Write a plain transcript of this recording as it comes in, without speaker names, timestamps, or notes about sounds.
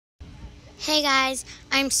Hey guys,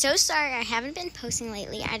 I'm so sorry I haven't been posting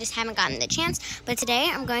lately. I just haven't gotten the chance. But today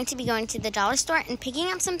I'm going to be going to the dollar store and picking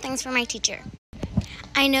up some things for my teacher.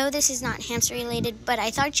 I know this is not hamster related, but I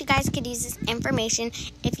thought you guys could use this information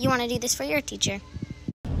if you want to do this for your teacher.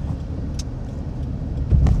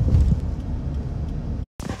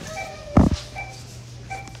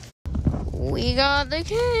 We got the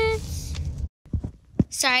kids.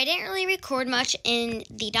 Sorry, I didn't really record much in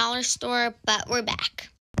the dollar store, but we're back.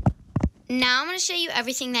 Now I'm going to show you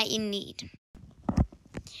everything that you need.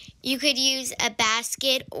 You could use a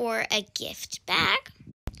basket or a gift bag,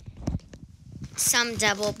 some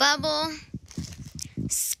Double Bubble,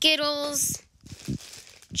 Skittles,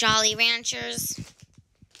 Jolly Ranchers,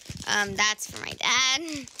 that's for my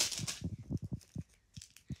dad,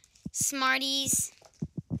 Smarties,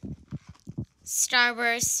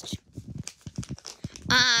 Starburst,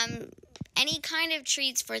 any kind of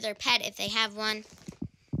treats for their pet if they have one,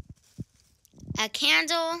 a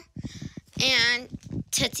candle, and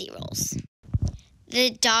Tootsie Rolls. The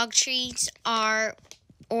dog treats or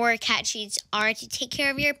cat treats are to take care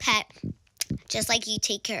of your pet, just like you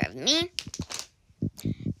take care of me.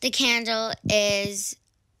 The candle is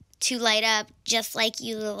to light up, just like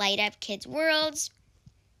you light up kids' worlds.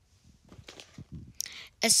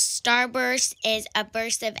 A starburst is a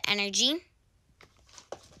burst of energy.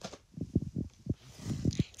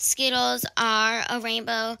 Skittles are a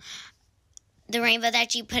rainbow, the rainbow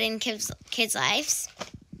that you put in kids' lives.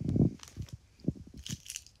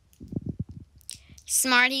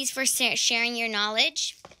 Smarties for sharing your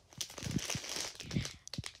knowledge.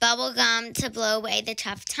 Bubble gum to blow away the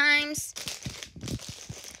tough times.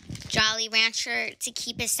 Jolly Rancher to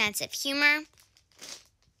keep a sense of humor.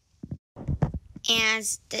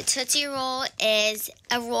 And the Tootsie Roll is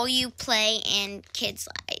a role you play in kids'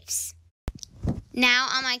 lives. Now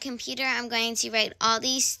on my computer, I'm going to write all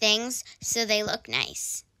these things so they look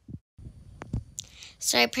nice.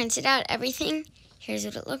 So I printed out everything. Here's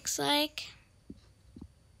what it looks like.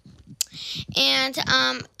 And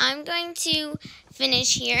I'm going to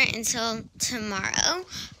finish here until tomorrow,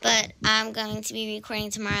 but I'm going to be recording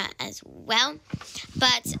tomorrow as well.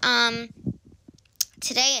 But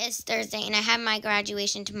today is Thursday, and I have my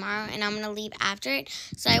graduation tomorrow, and I'm going to leave after it,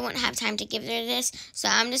 so I won't have time to give her this. So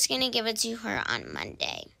I'm just going to give it to her on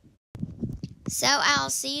Monday. So I'll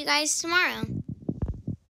see you guys tomorrow.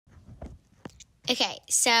 Okay,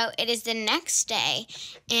 so it is the next day,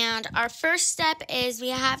 and our first step is we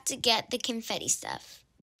have to get the confetti stuff.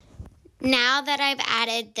 Now that I've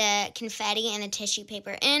added the confetti and the tissue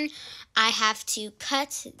paper in, I have to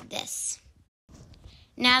cut this.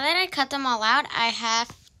 Now that I cut them all out, I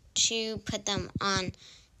have to put them on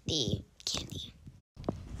the candy.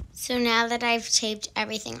 So now that I've taped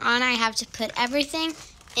everything on, I have to put everything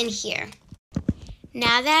in here.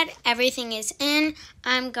 Now that everything is in,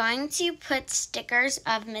 I'm going to put stickers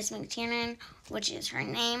of Miss McTiernan, which is her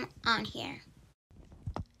name, on here.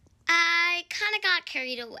 I kind of got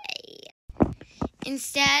carried away.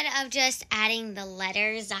 Instead of just adding the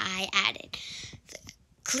letters, I added the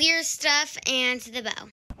clear stuff and the bow.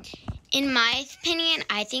 In my opinion,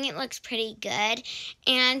 I think it looks pretty good,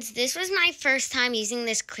 and this was my first time using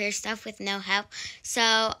this clear stuff with no help, so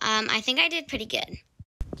I think I did pretty good.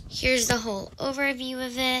 Here's the whole overview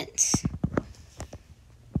of it,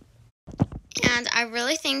 and I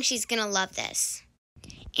really think she's going to love this.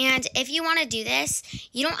 And if you want to do this,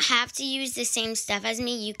 you don't have to use the same stuff as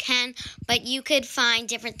me. You can, but you could find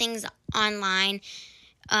different things online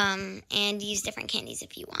and use different candies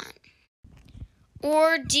if you want.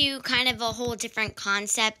 Or do kind of a whole different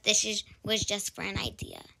concept. This was just for an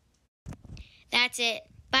idea. That's it.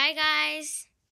 Bye, guys.